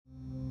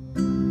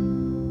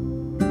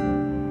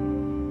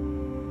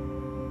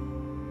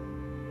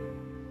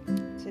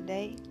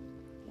today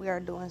we are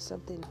doing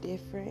something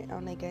different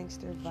on the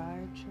Gangster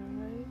Vibe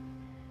Tribe.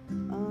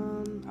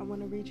 I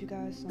want to read you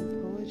guys some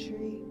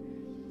poetry.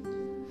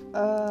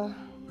 Uh,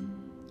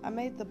 I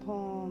made the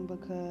poem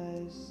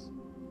because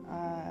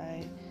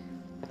I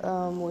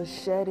was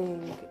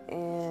shedding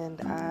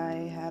and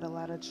I had a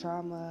lot of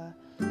trauma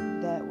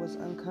that was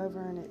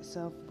uncovering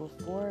itself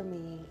before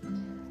me,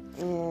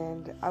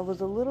 and I was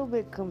a little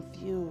bit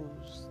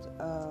confused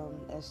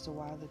as to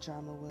why the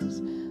trauma was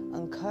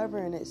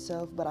uncovering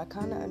itself, but I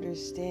kind of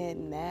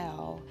understand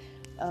now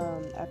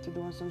after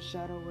doing some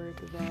shadow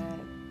work that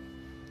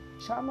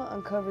trauma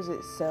uncovers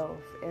itself,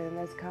 and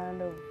that's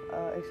kind of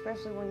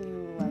especially when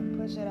you like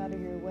push it out of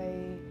your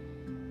way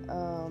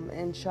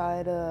and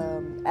try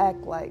to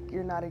act like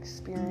you're not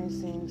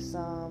experiencing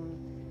some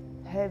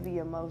heavy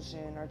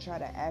emotion or try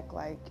to act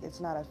like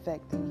it's not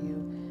affecting you,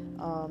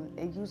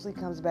 it usually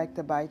comes back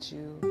to bite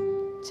you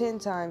 10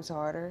 times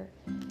harder.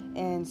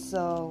 And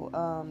so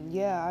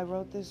I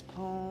wrote this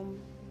poem.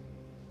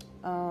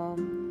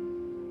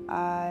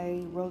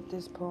 I wrote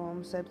this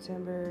poem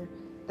September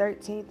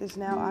 13th. It's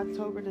now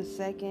October the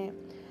 2nd.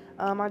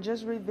 I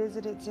just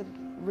revisited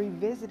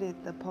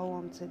the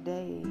poem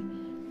today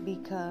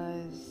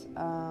because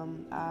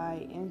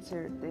I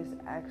entered this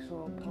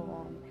actual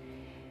poem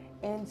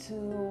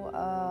into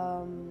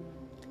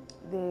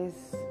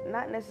this,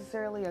 not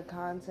necessarily a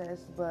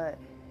contest, but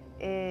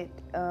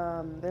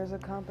there's a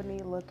company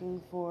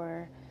looking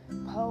for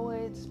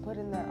poets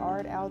putting their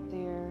art out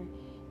there,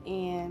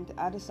 and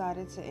I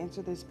decided to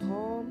enter this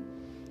poem.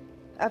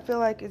 I feel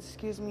like it's,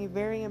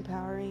 very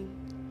empowering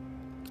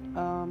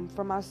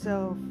for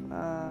myself.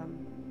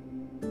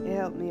 It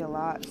helped me a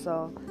lot,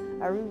 so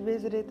I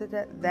revisited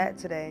that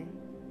today.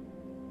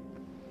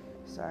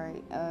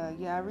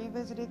 I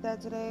revisited that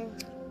today.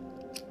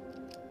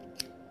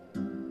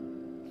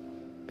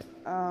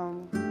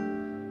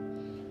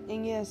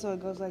 So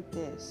it goes like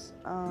this.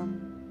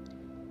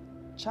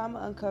 Trauma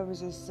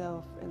uncovers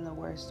itself in the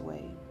worst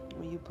way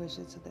when you push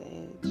it to the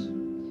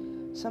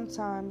edge.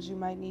 Sometimes you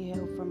might need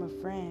help from a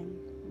friend,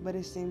 but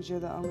it seems you're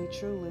the only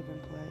true living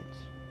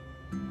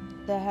pledge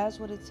that has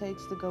what it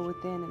takes to go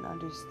within and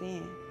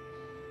understand.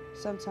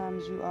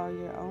 Sometimes you are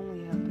your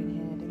only helping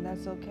hand, and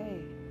that's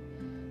okay.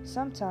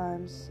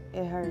 Sometimes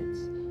it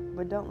hurts,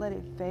 but don't let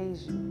it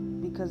faze you,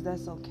 because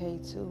that's okay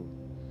too.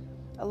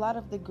 A lot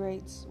of the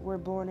greats were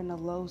born in a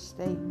low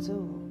state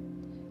too.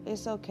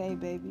 It's okay,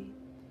 baby.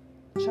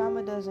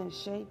 Trauma doesn't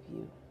shape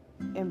you,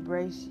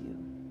 embrace you,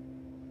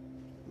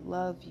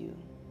 love you,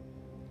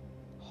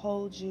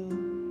 hold you,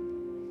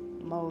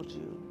 mold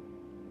you,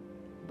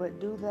 but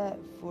do that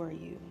for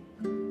you.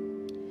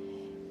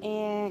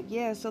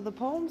 And so the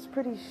poem's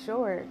pretty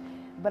short,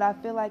 but I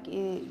feel like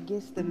it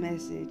gets the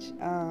message.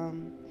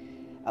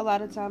 A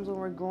lot of times when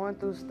we're going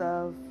through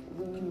stuff,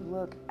 we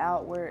look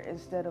outward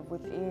instead of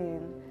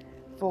within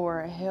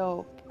for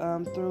help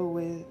through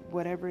with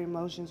whatever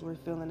emotions we're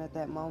feeling at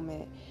that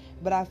moment.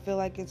 But I feel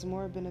like it's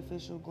more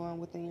beneficial going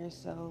within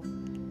yourself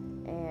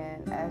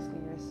and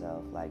asking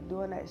yourself, like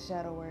doing that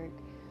shadow work.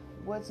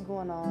 What's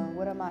going on?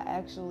 What am I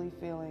actually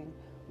feeling?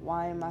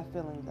 Why am I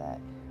feeling that?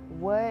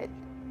 Where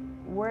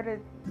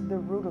did the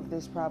root of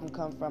this problem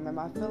come from? Am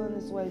I feeling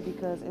this way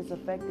because it's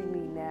affecting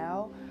me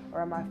now?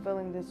 Or am I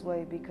feeling this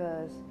way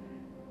because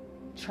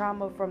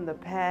trauma from the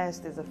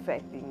past is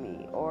affecting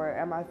me? Or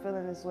am I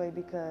feeling this way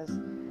because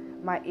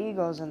my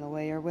ego's in the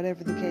way, or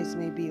whatever the case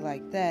may be,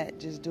 like that?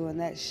 Just doing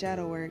that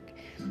shadow work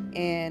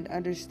and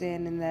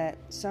understanding that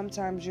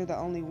sometimes you're the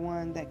only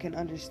one that can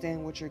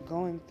understand what you're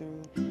going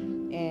through,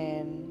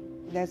 and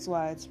that's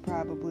why it's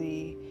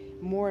probably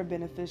more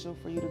beneficial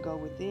for you to go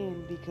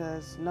within,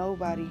 because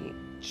nobody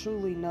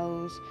truly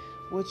knows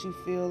what you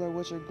feel or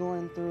what you're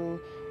going through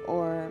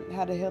or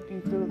how to help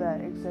you through that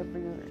except for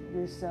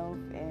yourself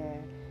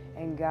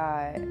and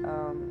God.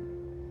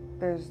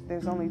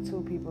 There's only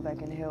two people that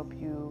can help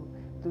you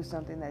through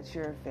something that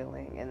you're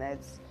feeling, and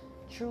that's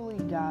truly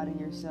God and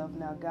yourself.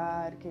 Now,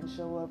 God can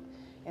show up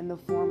in the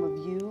form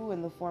of you,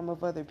 in the form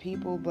of other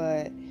people,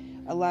 but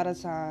a lot of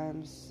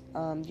times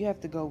you have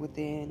to go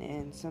within,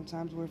 and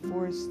sometimes we're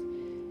forced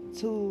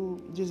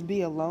to just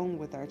be alone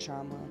with our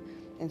trauma,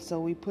 and so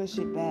we push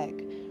it back.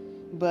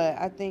 But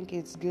I think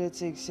it's good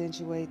to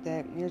accentuate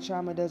that your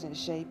trauma doesn't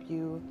shape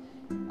you.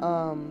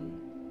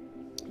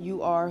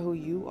 You are who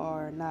you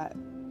are, not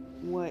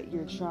what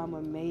your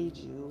trauma made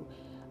you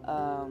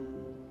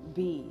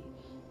be.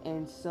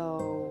 And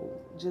so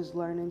just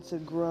learning to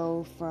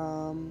grow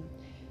from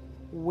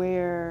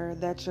where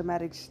that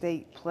traumatic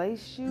state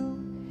placed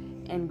you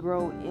and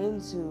grow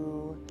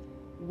into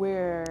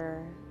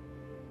where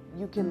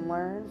you can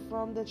learn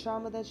from the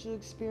trauma that you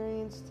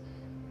experienced,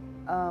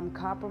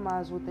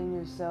 compromise within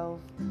yourself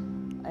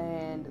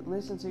and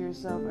listen to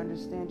yourself,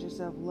 understand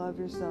yourself, love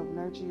yourself,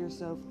 nurture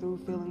yourself through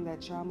feeling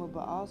that trauma.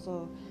 But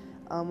also,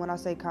 when I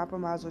say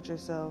compromise with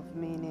yourself,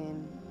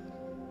 meaning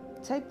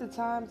take the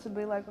time to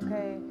be like,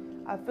 okay,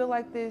 I feel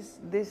like this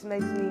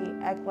makes me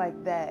act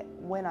like that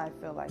when I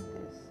feel like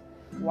this.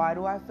 Why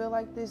do I feel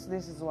like this?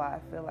 This is why I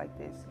feel like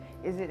this.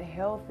 Is it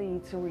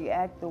healthy to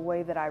react the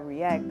way that I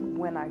react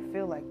when I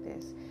feel like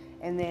this?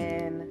 And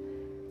then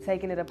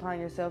taking it upon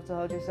yourself to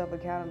hold yourself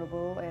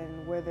accountable,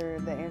 and whether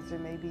the answer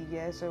may be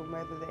yes or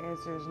whether the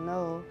answer is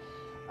no,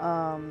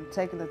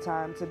 taking the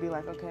time to be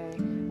like, okay,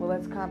 well,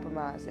 let's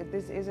compromise. If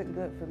this isn't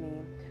good for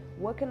me,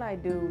 what can I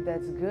do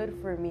that's good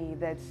for me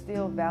that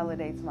still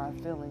validates my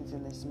feelings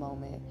in this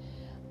moment?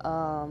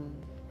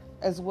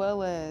 As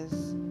well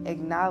as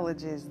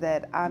acknowledges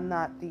that I'm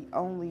not the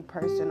only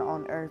person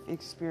on earth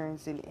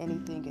experiencing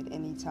anything at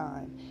any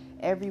time.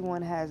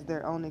 Everyone has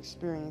their own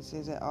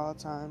experiences at all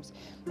times,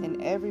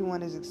 and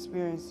everyone is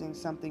experiencing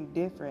something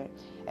different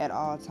at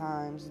all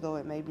times. Though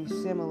it may be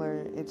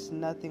similar, it's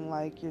nothing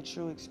like your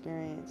true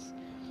experience.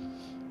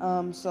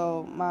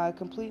 So my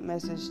complete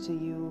message to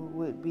you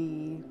would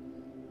be,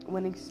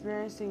 when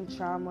experiencing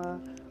trauma,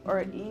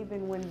 or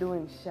even when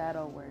doing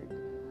shadow work,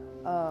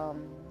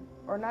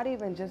 or not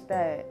even just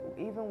that,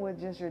 even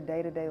with just your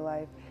day-to-day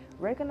life,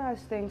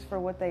 recognize things for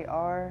what they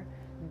are.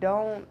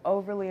 Don't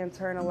overly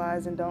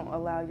internalize, and don't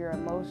allow your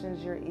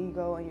emotions, your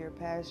ego, and your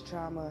past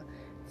trauma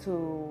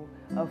to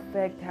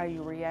affect how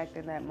you react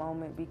in that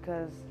moment,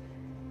 because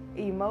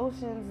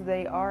emotions,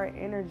 they are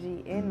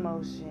energy in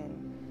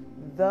motion,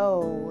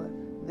 though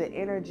the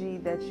energy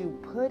that you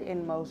put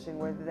in motion,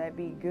 whether that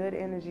be good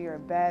energy or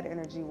bad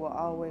energy, will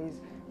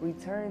always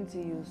return to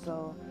you.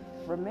 So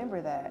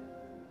remember that.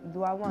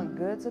 Do I want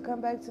good to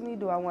come back to me?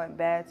 Do I want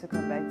bad to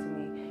come back to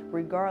me?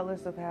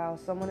 Regardless of how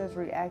someone is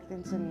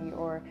reacting to me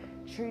or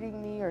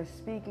treating me or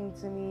speaking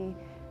to me,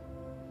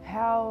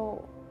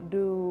 how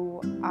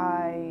do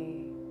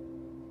I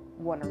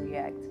want to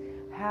react?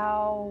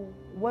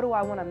 What do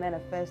I want to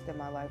manifest in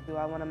my life? Do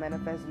I want to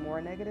manifest more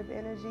negative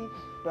energy?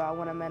 Do I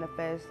want to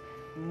manifest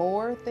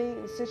more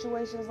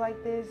situations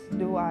like this?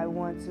 Do I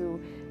want to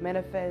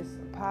manifest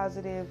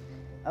positive,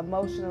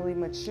 emotionally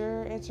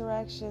mature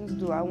interactions?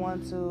 Do I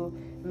want to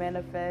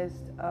manifest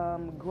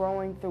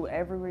growing through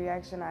every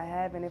reaction I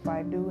have? And if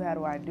I do, how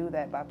do I do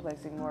that? By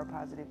placing more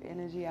positive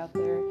energy out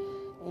there.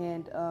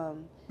 And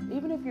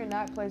even if you're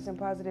not placing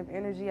positive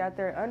energy out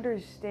there,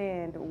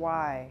 understand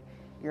why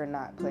you're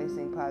not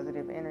placing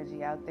positive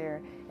energy out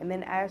there, and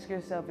then ask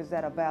yourself, is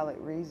that a valid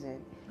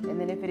reason? And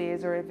then if it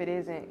is, or if it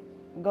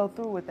isn't, go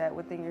through with that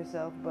within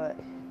yourself. But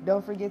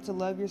don't forget to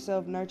love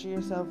yourself, nurture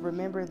yourself.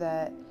 Remember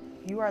that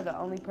you are the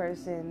only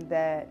person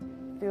that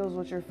feels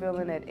what you're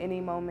feeling at any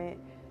moment,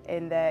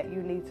 and that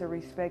you need to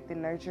respect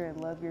and nurture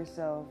and love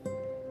yourself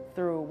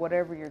through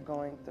whatever you're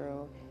going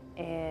through.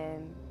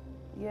 And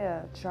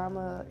yeah,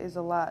 trauma is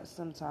a lot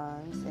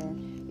sometimes,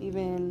 and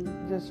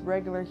even just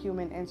regular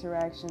human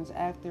interactions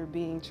after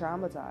being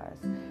traumatized.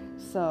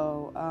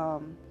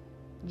 So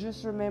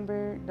just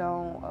remember,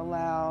 don't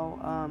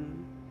allow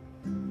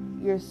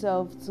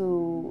yourself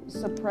to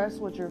suppress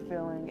what you're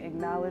feeling.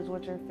 Acknowledge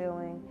what you're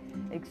feeling,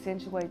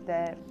 accentuate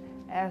that,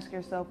 ask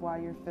yourself why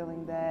you're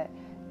feeling that.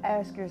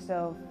 Ask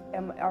yourself,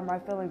 are my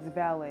feelings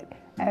valid?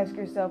 Ask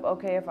yourself,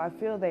 okay, if I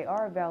feel they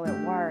are valid,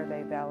 why are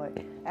they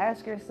valid?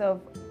 Ask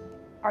yourself,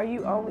 are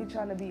you only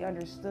trying to be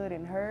understood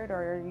and heard, or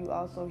are you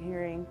also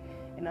hearing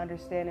and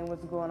understanding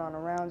what's going on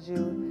around you?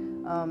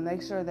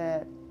 Make sure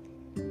that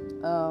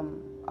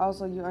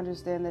also you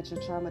understand that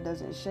your trauma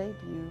doesn't shape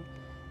you,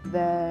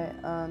 that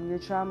your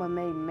trauma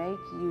may make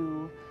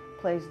you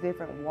place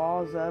different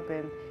walls up,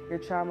 and your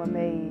trauma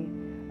may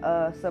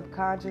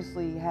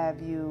subconsciously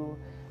have you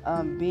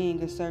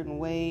being a certain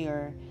way,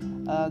 or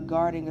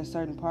guarding a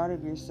certain part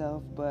of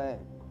yourself. But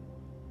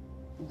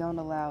don't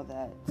allow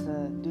that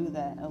to do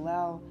that.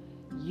 Allow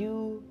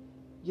you,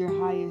 your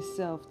highest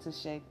self, to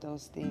shape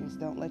those things.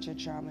 Don't let your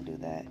trauma do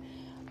that,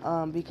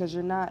 because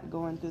you're not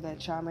going through that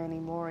trauma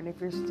anymore. And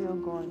if you're still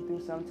going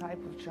through some type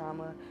of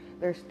trauma,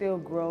 there's still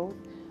growth.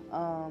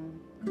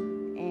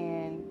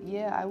 And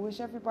yeah, I wish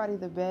everybody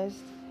the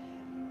best.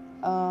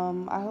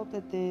 I hope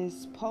that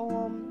this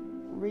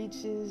poem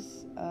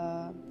reaches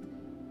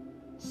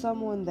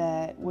someone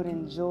that would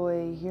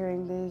enjoy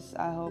hearing this.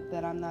 I hope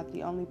that I'm not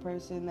the only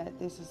person that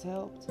this has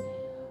helped.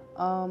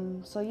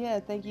 So yeah,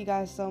 thank you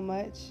guys so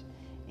much.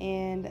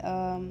 And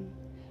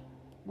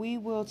we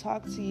will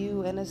talk to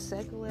you in a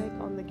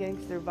second on the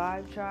Gangster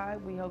Vibe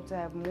Tribe. We hope to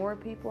have more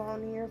people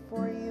on here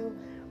for you,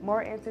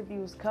 more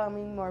interviews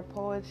coming, more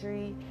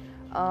poetry,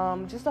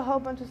 just a whole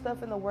bunch of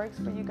stuff in the works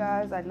for you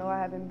guys. I know I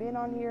haven't been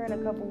on here in a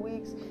couple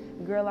weeks.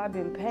 Girl, I've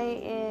been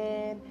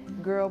painting.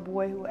 Girl,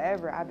 boy,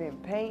 whoever, I've been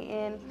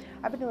painting.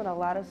 I've been doing a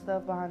lot of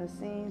stuff behind the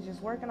scenes,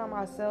 just working on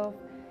myself.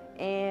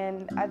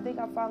 And I think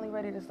I'm finally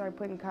ready to start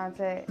putting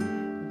content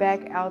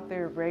back out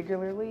there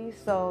regularly.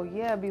 So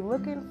yeah, be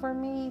looking for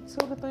me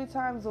 2 to 3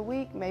 times a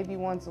week, maybe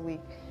once a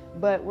week.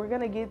 But we're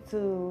gonna get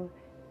to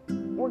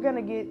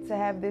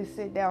have this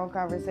sit down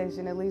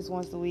conversation at least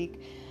once a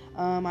week.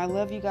 I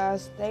love you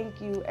guys. Thank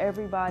you,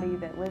 everybody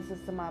that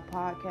listens to my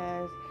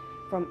podcast,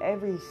 from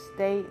every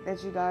state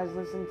that you guys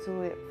listen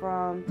to it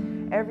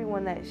from,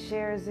 everyone that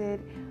shares it.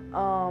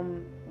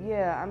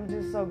 Yeah, I'm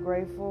just so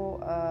grateful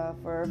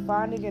for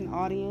finding an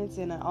audience,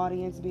 and an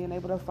audience being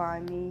able to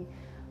find me.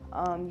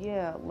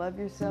 Yeah, love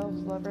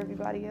yourselves, love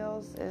everybody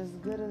else as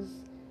good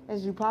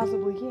as you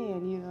possibly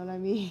can, you know what I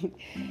mean?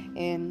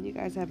 And you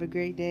guys have a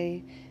great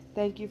day.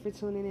 Thank you for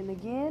tuning in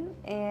again,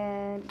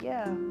 and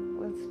yeah,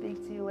 we'll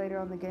speak to you later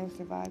on the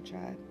Gangster Vibe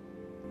Tribe.